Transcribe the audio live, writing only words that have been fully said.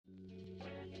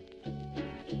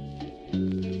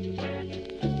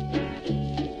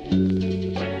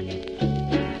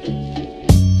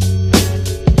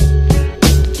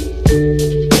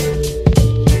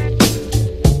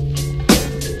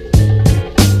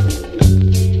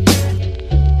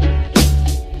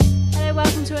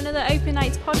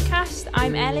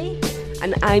I'm Ellie.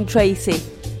 And I'm Tracey.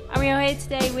 And we are here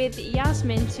today with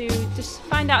Yasmin to just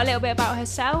find out a little bit about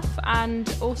herself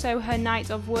and also her night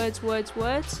of words.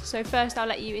 So first I'll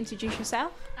let you introduce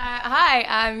yourself. Hi,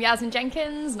 I'm Yasmin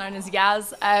Jenkins, known as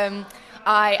Yaz.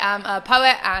 I am a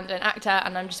poet and an actor,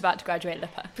 and I'm just about to graduate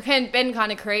LIPA. I've been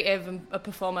kind of creative and a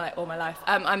performer like all my life.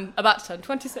 I'm about to turn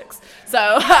 26, so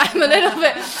I'm a little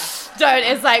bit...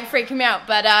 it's like freaking me out.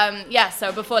 But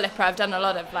so before LIPA I've done a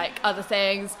lot of like other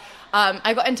things.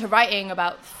 I got into writing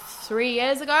about 3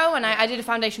 years ago, and I did a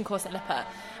foundation course at LIPA,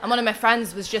 and one of my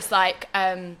friends was just like,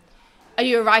 are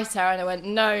you a writer? And I went,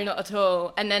 no, not at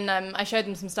all. And then I showed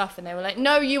them some stuff, and they were like,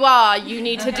 no, you are, you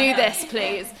need to do this,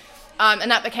 please.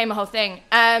 And that became a whole thing.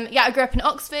 I grew up in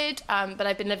Oxford, but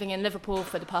I've been living in Liverpool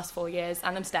for the past 4 years,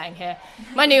 and I'm staying here.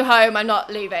 My new home, I'm not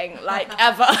leaving, like,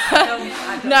 ever.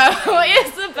 No,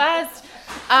 it's the best.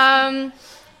 I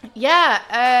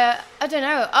don't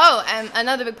know.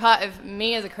 Another big part of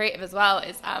me as a creative as well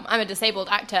is I'm a disabled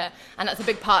actor, and that's a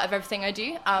big part of everything I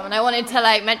do. And I wanted to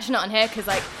like mention it on here because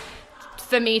like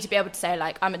for me to be able to say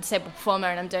like I'm a disabled performer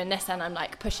and I'm doing this and I'm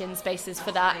like pushing spaces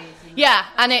for that. Yeah,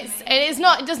 and it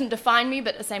doesn't define me,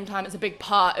 but at the same time it's a big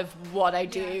part of what I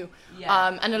do.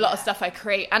 And a lot of stuff I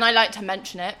create, and I like to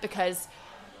mention it because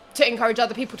to encourage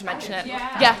other people to mention it.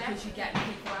 Because you get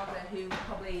people out there who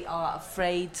probably are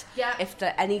afraid if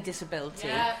they're any disability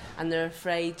and they're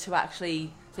afraid to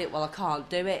actually think, well, I can't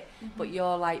do it, but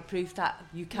you're like proof that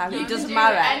you can. It doesn't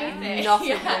matter. Anything. Nothing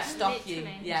will stop you.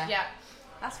 Yeah.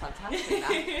 That's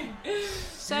fantastic.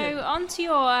 So on to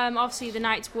your obviously the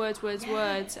night's words.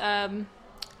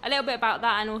 A little bit about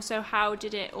that, and also how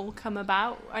did it all come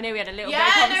about? I know we had a little bit of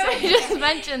conversation. We just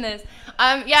mentioned this.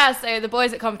 So the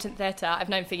boys at Competent Theatre I've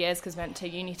known for years because we went to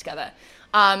uni together.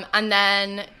 And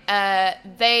then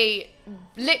they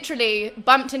literally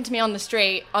bumped into me on the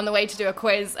street on the way to do a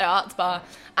quiz at Arts Bar,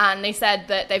 and they said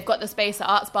that they've got the space at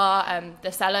Arts Bar,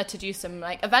 the Cellar, to do some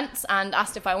like events, and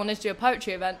asked if I wanted to do a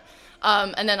poetry event.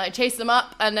 And then I chased them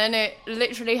up, and then it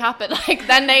literally happened. Like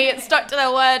then they stuck to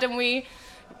their word, and we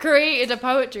created a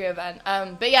poetry event.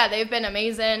 They've been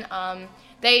amazing.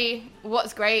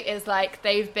 What's great is like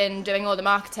they've been doing all the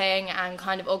marketing and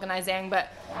kind of organising, but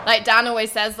like Dan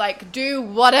always says, like, do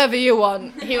whatever you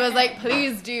want. He was like,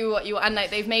 please do what you want, and like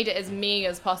they've made it as me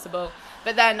as possible.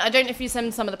 But then I don't know if you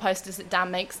seen some of the posters that Dan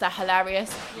makes, they're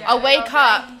hilarious. I'll wake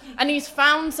up and he's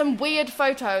found some weird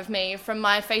photo of me from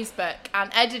my Facebook and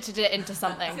edited it into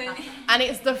something, and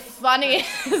it's the funniest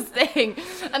thing.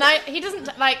 And he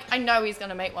doesn't like, I know he's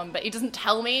gonna make one, but he doesn't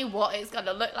tell me what it's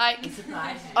gonna look like.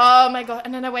 Oh my god.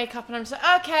 And then I wake up and I'm just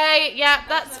like, okay, yeah,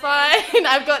 that's fine.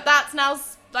 I've got that's now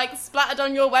like splattered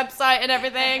on your website and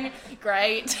everything.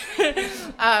 Great.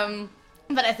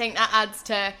 But I think that adds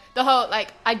to the whole,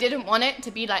 like, I didn't want it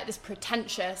to be like this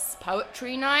pretentious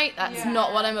poetry night. That's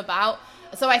not what I'm about.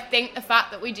 So I think the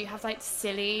fact that we do have like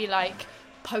silly like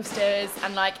posters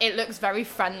and like it looks very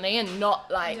friendly and not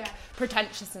like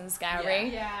pretentious and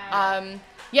scary.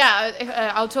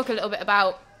 I'll talk a little bit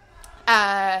about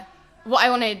what I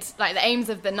wanted, like the aims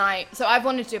of the night. So I've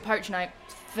wanted to do a poetry night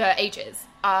for ages.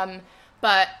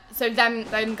 But so them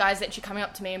guys literally coming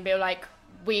up to me and be like,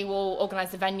 we will organise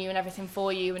the venue and everything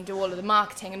for you and do all of the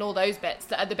marketing and all those bits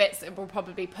that are the bits that will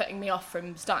probably be putting me off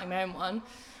from starting my own one.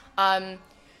 And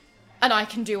I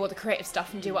can do all the creative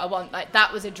stuff and do what I want. Like,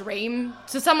 that was a dream.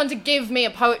 So someone to give me a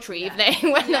poetry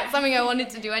evening when that's something I wanted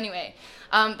to do anyway.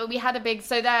 But we had a big...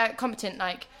 So they're competent,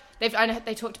 like... I know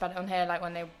they talked about it on here, like,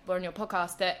 when they were on your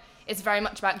podcast, that it's very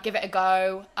much about give it a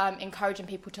go, encouraging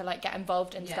people to, like, get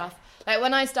involved in stuff. Like,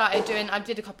 when I started I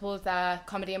did a couple of their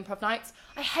comedy improv nights.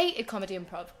 I hated comedy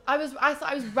improv. I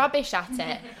thought I was rubbish at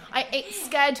it. It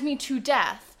scared me to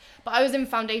death. But I was in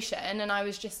foundation, and I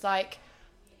was just like,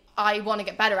 I want to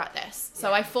get better at this.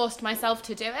 So I forced myself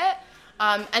to do it.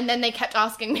 And then they kept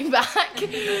asking me back. And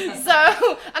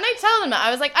I tell them that. I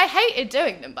was like, I hated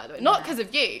doing them, by the way. Not because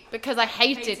of you, because I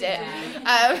hated it.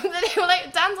 But they were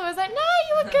like, Dan's always like, no,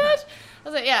 you were good. I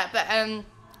was like, yeah.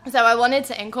 But so I wanted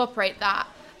to incorporate that.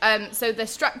 So the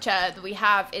structure that we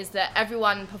have is that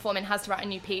everyone performing has to write a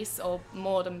new piece or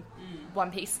more than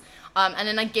one piece. And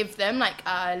then I give them like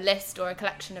a list or a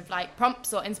collection of like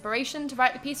prompts or inspiration to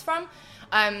write the piece from.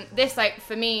 This, like,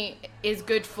 for me, is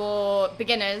good for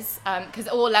beginners, because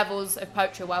all levels of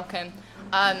poetry are welcome.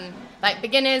 Like,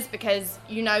 beginners, because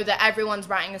you know that everyone's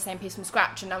writing the same piece from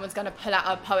scratch and no one's going to pull out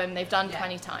a poem they've done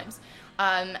 20 times.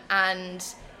 And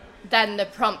then the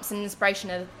prompts and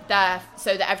inspiration are there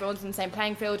so that everyone's on the same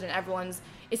playing field and everyone's...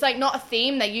 It's, like, not a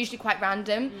theme. They're usually quite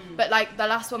random. But, like, the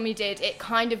last one we did, it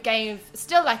kind of gave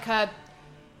still, like,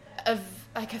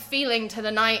 like a feeling to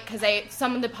the night, because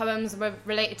some of the poems were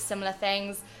related to similar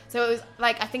things. So it was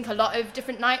like, I think a lot of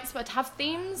different nights would have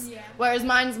themes, whereas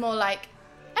mine's more like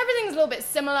everything's a little bit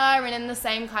similar and in the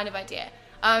same kind of idea.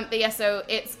 But yeah, so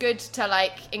it's good to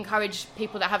like encourage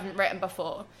people that haven't written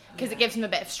before, because it gives them a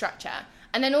bit of structure.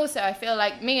 And then also I feel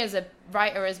like me as a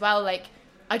writer as well, like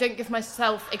I don't give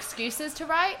myself excuses to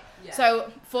write.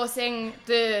 So forcing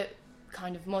the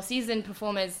kind of more seasoned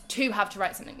performers to have to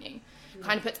write something new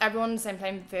kind of puts everyone on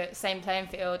the same playing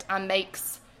field and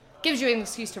gives you an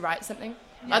excuse to write something.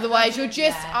 Otherwise you're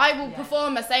just, I will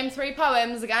perform the same 3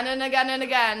 poems again and again and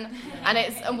again,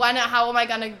 and how am I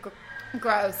going to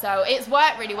grow? So it's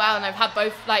worked really well, and I've had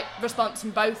both like response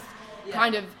from both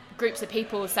kind of groups of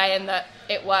people saying that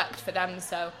it worked for them.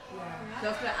 So I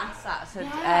was going to ask that,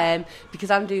 because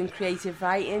I'm doing creative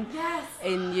writing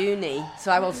in uni,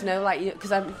 so I want to know, like,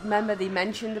 because I remember they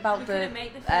mentioned about the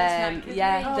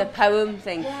poem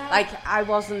thing. Like,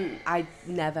 I'd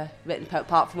never written a poem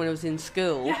apart from when I was in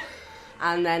school,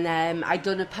 and then I'd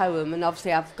done a poem, and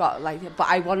obviously I've got but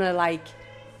I want to like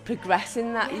progress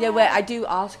in that, where I do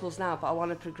articles now, but I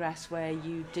want to progress where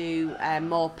you do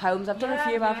more poems. I've done a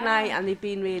few, haven't I, and they've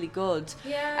been really good.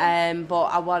 But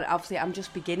obviously I'm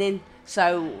just beginning,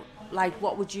 so like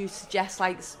what would you suggest,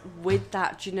 like with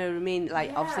that, do you know what I mean?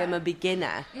 Like obviously I'm a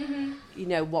beginner,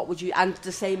 what would you, and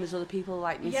the same as other people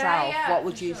like myself, what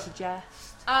would you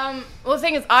suggest? Well, the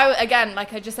thing is,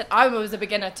 like I just said, I was a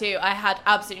beginner too. I had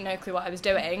absolutely no clue what I was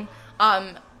doing.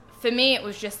 For me it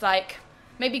was just like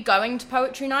maybe going to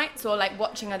poetry nights, or like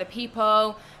watching other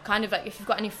people, kind of like if you've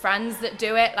got any friends that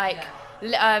do it, like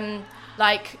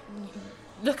like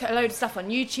look at a load of stuff on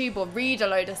YouTube or read a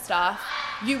load of stuff.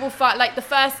 You will find like the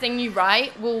first thing you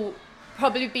write will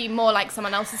probably be more like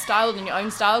someone else's style than your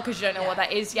own style, because you don't know what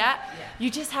that is yet.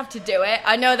 You just have to do it.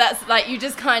 I know that's like, you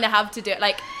just kind of have to do it.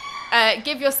 Like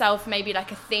give yourself maybe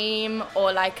like a theme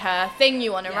or like a thing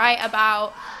you want to write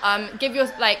about. Give your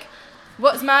like,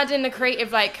 what's mad in the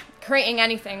creative, like creating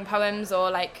anything, poems or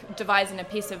like devising a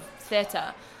piece of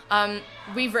theatre,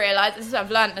 we've realised,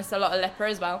 I've learned this a lot of Lipper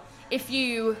as well, if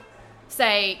you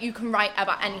say you can write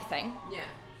about anything,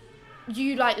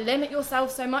 you like limit yourself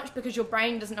so much because your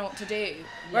brain doesn't know what to do.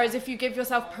 Whereas if you give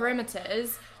yourself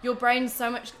perimeters, your brain's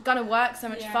gonna work so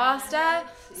much faster.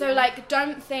 So like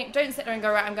don't sit there and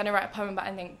go, right, I'm gonna write a poem about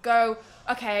anything. Go,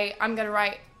 okay, I'm gonna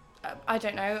write I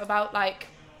don't know, about like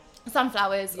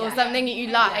sunflowers or something that you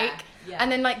like.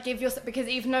 And then like give yourself, because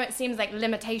even though it seems like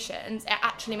limitations, it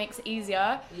actually makes it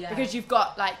easier because you've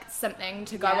got like something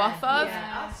to go off of.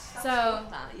 So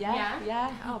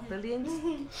oh,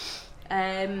 brilliant.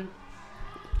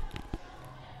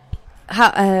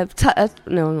 How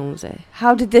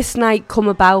did this night come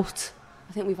about?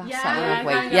 I think we've asked that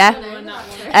one,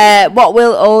 haven't we? What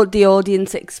will all the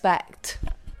audience expect?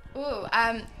 Ooh,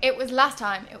 it was last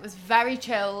time. It was very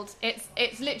chilled.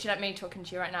 It's literally like me talking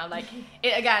to you right now. Like,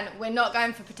 again, we're not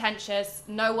going for pretentious.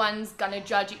 No one's going to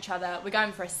judge each other. We're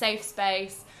going for a safe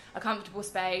space, a comfortable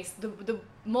space. The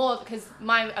more, because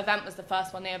my event was the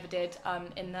first one they ever did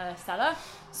in the cellar.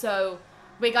 So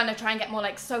we're going to try and get more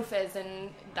like sofas,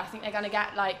 and I think they're going to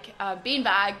get like bean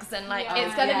bags, and like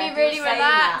it's going to be really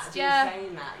relaxed.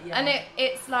 And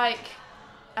it's like...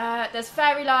 there's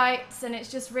fairy lights, and it's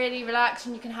just really relaxed,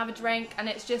 and you can have a drink, and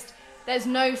it's just, there's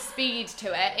no speed to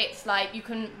it. It's like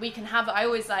we can have it. I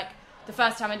always like, the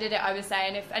first time I did it, I was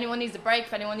saying, if anyone needs a break,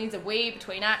 if anyone needs a wee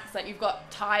between acts, like you've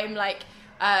got time, like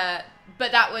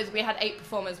but we had 8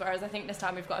 performers, whereas I think this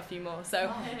time we've got a few more,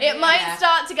 so it might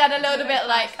start to get a little bit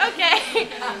like, okay.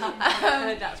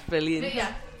 That's brilliant.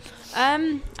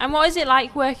 And what is it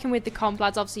like working with the comp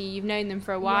lads? Obviously you've known them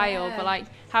for a while, but like,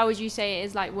 how would you say it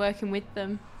is like working with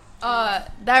them?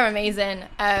 They're amazing.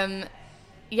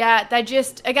 They're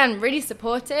just, again, really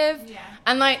supportive,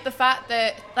 and like the fact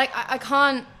that like I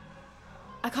can't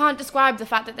describe the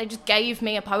fact that they just gave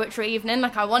me a poetry evening.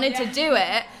 Like I wanted to do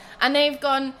it, and they've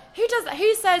gone, who does that?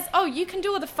 Who says, oh, you can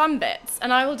do all the fun bits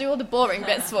and I will do all the boring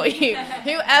bits for you?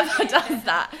 Whoever does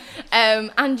that,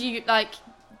 and you like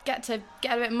get to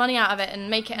get a bit of money out of it and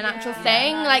make it an actual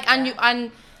thing.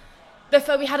 And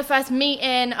before we had a first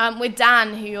meeting with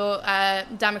Dan,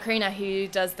 Dan Macrina, who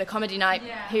does the comedy night,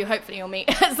 who hopefully you'll meet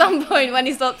at some point when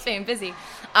he stops being busy.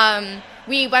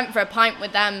 We went for a pint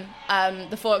with them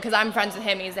because I'm friends with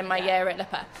him. He's in my year at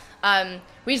Lipper.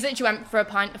 We just literally went for a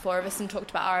pint, the 4 of us, and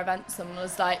talked about our events, and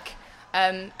was like,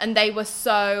 and they were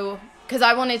so... Because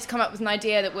I wanted to come up with an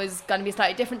idea that was going to be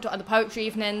slightly different to other poetry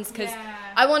evenings, because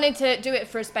I wanted to do it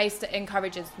for a space that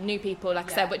encourages new people,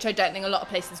 like I said, which I don't think a lot of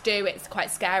places do. It's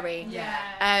quite scary.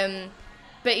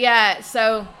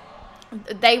 So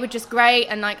they were just great,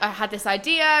 and like I had this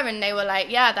idea, and they were like,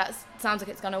 yeah, that sounds like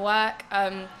it's gonna work.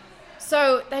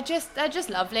 So they're just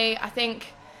lovely. I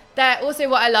think they're also,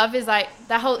 what I love is like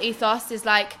their whole ethos is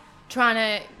like trying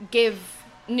to give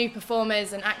new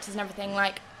performers and actors and everything,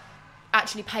 like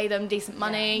actually pay them decent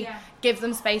money, give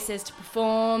them spaces to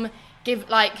perform, give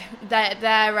like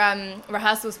their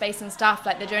rehearsal space and stuff,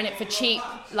 like they're doing it for cheap,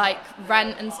 like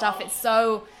rent and stuff. It's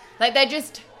so like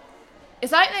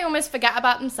it's like they almost forget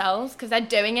about themselves because they're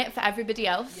doing it for everybody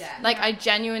else. Like I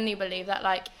genuinely believe that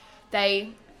like they're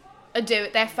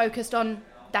focused on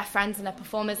their friends and their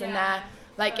performers and their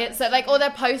like it's so like all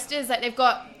their posters, like they've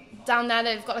got down there,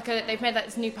 they've got like they've made like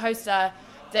this new poster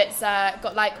that's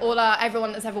got like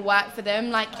everyone that's ever worked for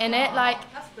them like in it. Like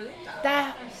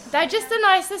they're just the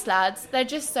nicest lads. They're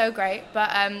just so great. But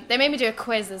they made me do a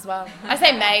quiz as well. I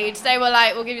say made. They were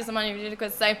like, we'll give you some money if you do the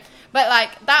quiz. So, but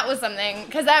like that was something,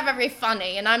 because they're very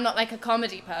funny and I'm not like a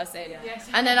comedy person.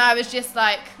 And then I was just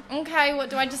like, okay, what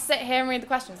do I just sit here and read the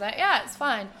questions? Like, yeah, it's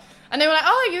fine. And they were like,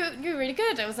 oh, you're really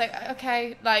good. I was like,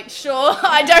 okay, like, sure.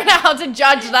 I don't know how to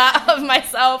judge that of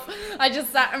myself. I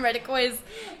just sat and read a quiz.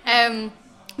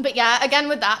 But yeah, again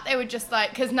with that, they were just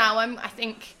like, because now I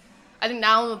think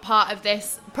now I'm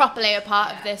properly a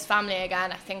part of this family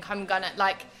again. I think I'm gonna,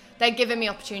 like, they're giving me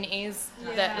opportunities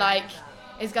that like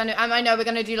is gonna, and I know we're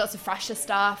gonna do lots of fresher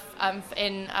stuff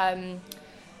in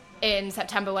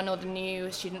September when all the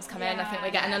new students come in. I think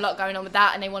we're getting a lot going on with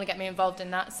that, and they want to get me involved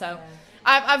in that. So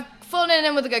I've fallen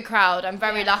in with a good crowd. I'm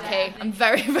very lucky. I'm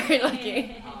very, very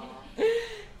lucky.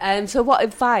 So what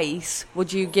advice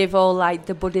would you give all like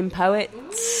the budding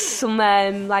poets? Some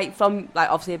like from like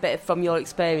obviously a bit from your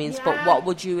experience, but what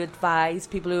would you advise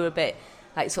people who are a bit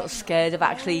like sort of scared of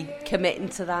actually committing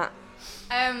to that?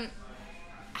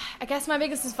 I guess my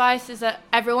biggest advice is that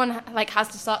everyone like has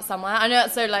to start somewhere. I know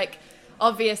it's so like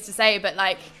obvious to say, but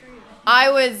like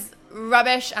I was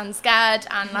rubbish and scared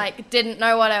and like didn't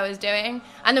know what I was doing,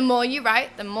 and the more you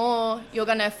write, the more you're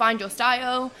gonna find your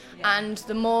style, and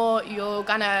the more you're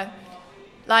gonna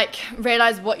like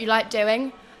realize what you like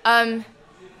doing.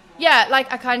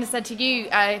 Like I kind of said to you,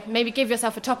 maybe give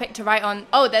yourself a topic to write on.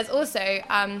 There's also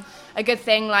a good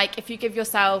thing, like if you give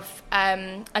yourself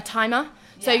a timer.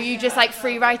 So you just like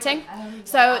free writing.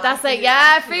 So that's like,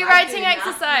 free writing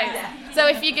exercise. So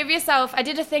if you give yourself, I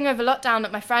did a thing over lockdown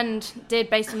that my friend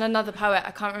did based on another poet, I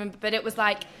can't remember, but it was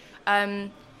like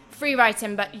free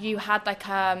writing, but you had like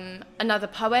another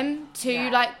poem to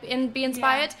be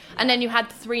inspired, and then you had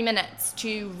 3 minutes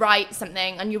to write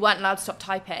something, and you weren't allowed to stop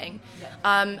typing.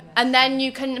 And then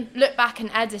you can look back and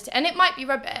edit it, and it might be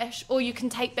rubbish, or you can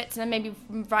take bits and then maybe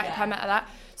write a poem out of that.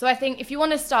 So I think if you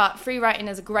want to start, free writing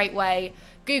is a great way.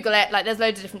 Google it, like there's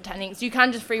loads of different techniques. You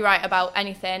can just free write about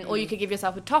anything, or you could give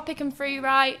yourself a topic and free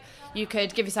write. You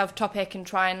could give yourself a topic and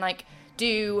try and make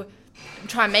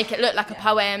it look like a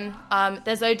poem.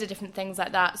 There's loads of different things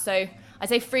like that. So I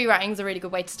say free writing is a really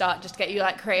good way to start, just to get you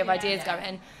like creative ideas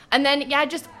going. And then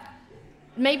just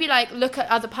maybe like look at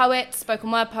other poets,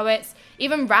 spoken word poets,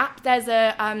 even rap. There's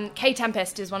a K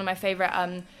Tempest is one of my favorite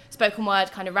spoken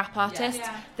word kind of rap artists.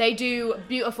 They do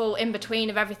beautiful in between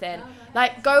of everything.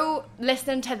 Like go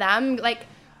listen to them. Like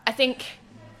I think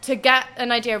to get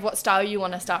an idea of what style you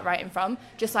want to start writing from,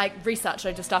 just like research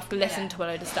loads of stuff, listen to a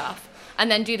load of stuff,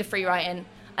 and then do the free writing,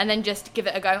 and then just give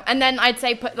it a go. And then I'd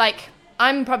say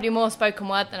I'm probably more spoken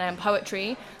word than I am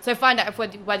poetry, so find out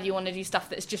whether you want to do stuff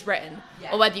that's just written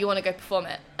or whether you want to go perform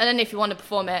it. And then if you want to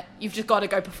perform it, you've just got to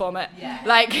go perform it.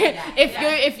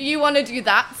 If you want to do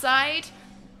that side,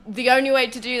 the only way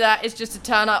to do that is just to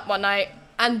turn up one night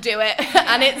and do it.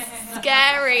 And it's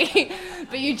scary,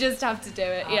 but you just have to do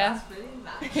it.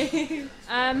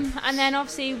 And then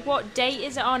obviously what date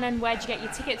is it on, and where'd you get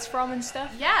your tickets from and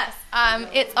stuff? Yes,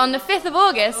 it's on the 5th of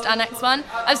August, our next one.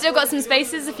 I've still got some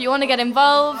spaces if you want to get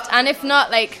involved, and if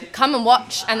not, like come and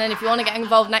watch, and then if you want to get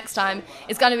involved next time,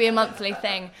 it's going to be a monthly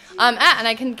thing. And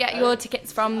I can get your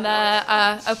tickets from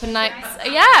the Open Nights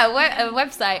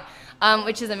website.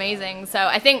 Which is amazing. So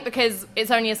I think because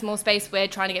it's only a small space, we're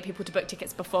trying to get people to book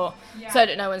tickets before, so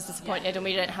that no one's disappointed and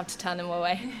we don't have to turn them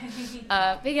away.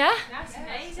 But that's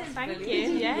amazing. Thank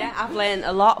you. I've learned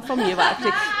a lot from you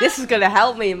actually. This is going to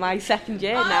help me in my second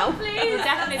year now. Please, we'll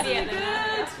definitely be at the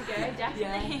good.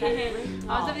 Definitely. It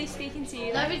was lovely speaking to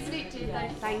you. Lovely to speak to you.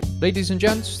 Thanks. Ladies and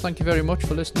gents, thank you very much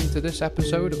for listening to this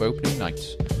episode of Opening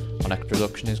Nights. Our next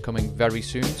production is coming very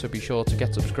soon, so be sure to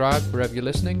get subscribed wherever you're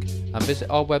listening, and visit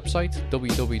our website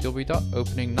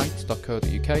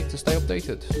www.openingnights.co.uk to stay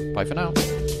updated. Bye for now.